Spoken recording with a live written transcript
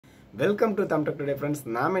Welcome to them tech today friends.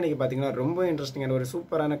 நாம இன்னைக்கு பார்த்தீங்கன்னா ரொம்ப இன்ட்ரெஸ்டிங்கான ஒரு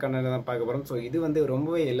சூப்பரான கண்டென்ட் தான் பார்க்க போகிறோம். ஸோ இது வந்து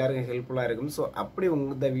ரொம்பவே எல்லாருக்கும் ஹெல்ப்ஃபுல்லாக இருக்கும். ஸோ அப்படி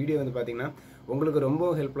இந்த வீடியோ வந்து பார்த்தீங்கன்னா உங்களுக்கு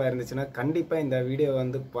ரொம்ப ஹெல்ப்ஃபுல்லாக இருந்துச்சுன்னா கண்டிப்பாக இந்த வீடியோ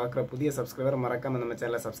வந்து பார்க்குற புதிய சப்ஸ்கிரைபர் மறக்காமல் நம்ம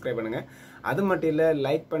சேனலை சப்ஸ்கிரைப் பண்ணுங்கள். அது மட்டும் இல்லை,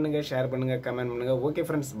 லைக் பண்ணுங்கள், ஷேர் பண்ணுங்கள், கமெண்ட் பண்ணுங்கள். ஓகே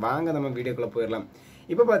ஃப்ரெண்ட்ஸ், வாங்க நம்ம வீடியோக்குள்ளே போயிடலாம்.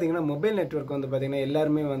 இப்போ பார்த்தீங்கன்னா மொபைல் நெட்வொர்க் வந்து பார்த்தீங்கன்னா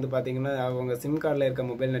எல்லாருமே வந்து பார்த்தீங்கன்னா அவங்க சிம் கார்டில் இருக்க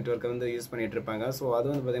மொபைல் நெட்வொர்க்கை வந்து யூஸ் பண்ணிட்டு இருப்பாங்க. ஸோ அது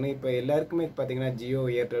வந்து பார்த்தீங்கன்னா இப்போ எல்லாருக்குமே பார்த்தீங்கன்னா Jio,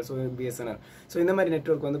 Airtel, so BSNL, so இந்த மாதிரி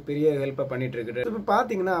நெட்வொர்க் வந்து பெரிய ஹெல்ப்பாக பண்ணிட்டு இருக்குது. இப்போ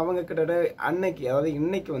பார்த்தீங்கன்னா அவங்க கிட்ட அன்னைக்கு, அதாவது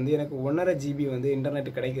இன்னைக்கு வந்து எனக்கு 1.5 GB வந்து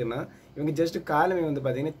இன்டர்நெட் கிடைக்குதுன்னா இவங்க ஜஸ்ட் காலமே வந்து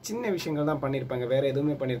பார்த்தீங்கன்னா சின்ன விஷயங்கள் தான் பண்ணியிருப்பாங்க, வேற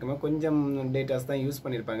எதுவுமே பண்ணியிருக்காம கொஞ்சம் டேட்டாஸ் தான் யூஸ்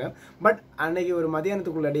பண்ணியிருப்பாங்க. பட் அன்னைக்கு ஒரு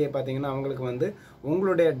மதியானத்துக்குள்ளே பார்த்தீங்கன்னா அவங்களுக்கு வந்து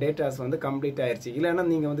உங்களுடைய டேட்டாஸ் வந்து கம்ப்ளீட் ஆயிடுச்சு. இல்லைன்னா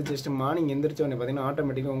நீங்கள் வந்து ஜஸ்ட் மார்னிங் எந்திரிச்சோடனே பார்த்தீங்கன்னா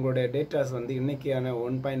ஆட்டோமேட்டிக்காக உங்களுடைய டேட்டாஸ் வந்து இன்னைக்கான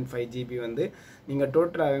 1.5 GB வந்து நீங்கள்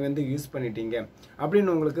டோட்டலாகவே வந்து யூஸ் பண்ணிட்டீங்க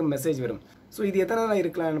அப்படின்னு உங்களுக்கு மெசேஜ் வரும். ஸோ இது எத்தனை நாள்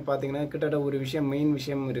இருக்கலாம்னு பார்த்தீங்கன்னா கிட்டத்தட்ட ஒரு விஷயம், மெயின்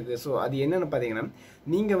விஷயம் இருக்குது. ஸோ அது என்னென்னு பார்த்தீங்கன்னா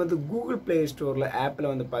நீங்கள் வந்து கூகுள் ப்ளே ஸ்டோரில்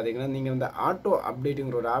ஆப்பில் வந்து பார்த்தீங்கன்னா நீங்கள் வந்து ஆட்டோ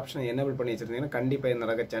அப்டேட்டுங்கிற ஒரு ஆப்ஷனை எனேபிள் பண்ணி வச்சுருந்தீங்கன்னா கண்டிப்பாக இது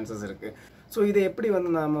நடக்க சான்சஸ் இருக்குது. ஸோ இதை எப்படி வந்து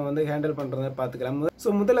நாம் வந்து ஹேண்டில் பண்ணுறதை பார்த்துக்கலாம். ஸோ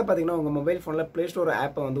முதல்ல பார்த்தீங்கன்னா உங்கள் மொபைல் ஃபோனில் ப்ளே ஸ்டோர்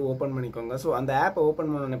ஆப்பை வந்து ஓப்பன் பண்ணிக்கோங்க. ஸோ அந்த ஆப்பை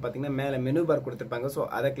ஓப்பன் பண்ணோன்னே பார்த்தீங்கன்னா மேலே மெனு பார் கொடுத்துருப்பாங்க. ஸோ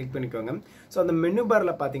அதை கிளிக் பண்ணிக்கோங்க. ஸோ அந்த மெனு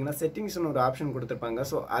பாரில் பார்த்தீங்கன்னா செட்டிங்ஸ்னு ஒரு ஆப்ஷன் கொடுத்துருப்பாங்க.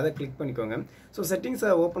 ஸோ அதை கிளிக் பண்ணிக்கோங்க. ஸோ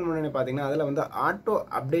செட்டிங்ஸை ஓப்பன் பண்ணோன்னே பார்த்தீங்கன்னா அதில் வந்து ஆட்டோ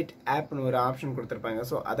அப்டேட் ஆப்னு ஒரு ஆப்ஷன் கொடுத்துருப்பாங்க.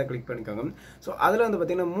 ஸோ அதை கிளிக் பண்ணிக்கோங்க. ஸோ அதில் வந்து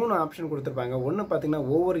பார்த்தீங்கன்னா 3 ஆப்ஷன் கொடுத்துருப்பாங்க. ஒன்று பார்த்தீங்கன்னா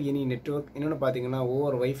ஓவர் எனி நெட்வொர்க், இன்னொன்று பார்த்தீங்கன்னா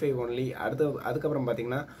ஓவர் வைஃபை ஒன்லி, அதுக்கப்புறம்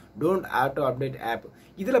பார்த்தீங்கன்னா டோன்ட் ஆட்டோ அப்டேட் ஆப்.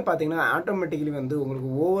 இதில் பார்த்தீங்கன்னா ஆட்டோமேட்டிக்கலி வந்து உங்களுக்கு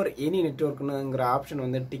ஓவர் எனி நெட்வொர்க்குங்கிற ஆப்ஷன்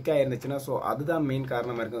வந்து டிக் ஆயிருந்துச்சுன்னா ஸோ அதுதான் மெயின்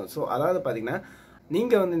காரணமாக இருக்கும். ஸோ அதாவது பார்த்தீங்கன்னா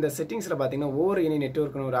நீங்கள் வந்து இந்த செட்டிங்ஸில் பார்த்தீங்கன்னா ஓவர் எனி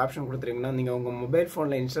நெட்வொர்க்னு ஒரு ஆப்ஷன் கொடுத்துருங்கன்னா நீங்கள் உங்கள் மொபைல்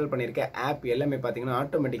ஃபோனில் இன்ஸ்டால் பண்ணியிருக்க ஆப் எல்லாமே பார்த்தீங்கன்னா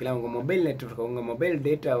ஆட்டோமேட்டிக்கலாக உங்கள் மொபைல் நெட்வொர்க், உங்கள் மொபைல்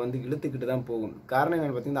டேட்டா வந்து இழுத்துக்கிட்டு தான் போகும். காரணம்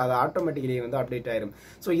என்னென்னு பார்த்தீங்கன்னா அது ஆட்டோமேட்டிக்கலி வந்து அப்டேட் ஆயிரும்.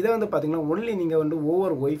 ஸோ இதை வந்து பார்த்தீங்கன்னா ஒன்லி நீங்கள் வந்து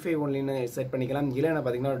ஓவர் ஒய்ஃபை ஒன்லின்னு செட் பண்ணிக்கலாம். இல்லைன்னா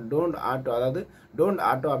பார்த்தீங்கன்னா டோன்ட் ஆட்டோ, அதாவது டோன்ட்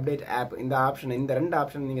ஆட்டோ அப்டேட் ஆப், இந்த ஆப்ஷன், இந்த 2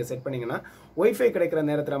 ஆப்ஷன் நீங்கள் செட் பண்ணிங்கன்னா ஒய்ஃபை கிடைக்கிற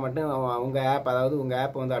நேரத்தில் மட்டும் உங்கள் ஆப், அதாவது உங்கள்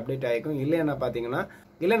ஆப் வந்து அப்டேட் ஆகிக்கும். இல்லைன்னா பார்த்தீங்கன்னா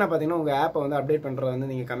உங்கள் ஆப்பை வந்து அப்டேட் பண்ணுறத வந்து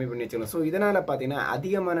நீங்கள் கம்மி பண்ணி வச்சுக்கணும். ஸோ இதனால் பார்த்தீங்கன்னா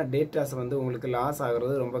அதிகமான டேட்டாஸ் வந்து உங்களுக்கு லாஸ்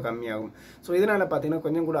ஆகிறது ரொம்ப கம்மியாகும். ஸோ இதனால் பார்த்தீங்கன்னா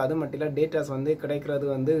கொஞ்சம் கூட, அது மட்டும் இல்லை, டேட்டாஸ் வந்து கிடைக்கிறது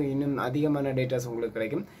வந்து இன்னும் அதிகமான டேட்டாஸ் உங்களுக்கு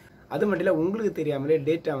கிடைக்கும். அது மட்டும் இல்லை, உங்களுக்கு தெரியாமலே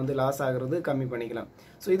டேட்டா வந்து லாஸ் ஆகிறது கம்மி பண்ணிக்கலாம்.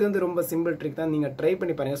 ஸோ இது வந்து ரொம்ப சிம்பிள் ட்ரிக் தான், நீங்கள் ட்ரை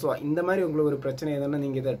பண்ணி பாருங்கள். ஸோ இந்த மாதிரி உங்களுக்கு ஒரு பிரச்சனை எதுனா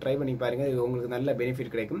நீங்கள் இதை ட்ரை பண்ணி பாருங்கள், இது உங்களுக்கு நல்ல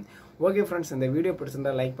பெனிஃபிட் கிடைக்கும். ஓகே ஃப்ரெண்ட்ஸ், இந்த வீடியோ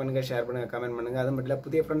பிடிச்சிருந்தா லைக் பண்ணுங்கள், ஷேர் பண்ணுங்கள், கமெண்ட் பண்ணுங்கள். அது மட்டும் இல்லை,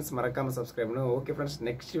 புதிய ஃப்ரெண்ட்ஸ் மறக்காமல் சப்ஸ்கிரைப் பண்ணுங்கள். ஓகே ஃப்ரெண்ட்ஸ்,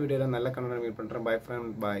 நெக்ஸ்ட் வீடியோவில் நல்ல கண்டென்ட் மீட் பண்ணுறேன். By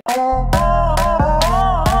friend, bye.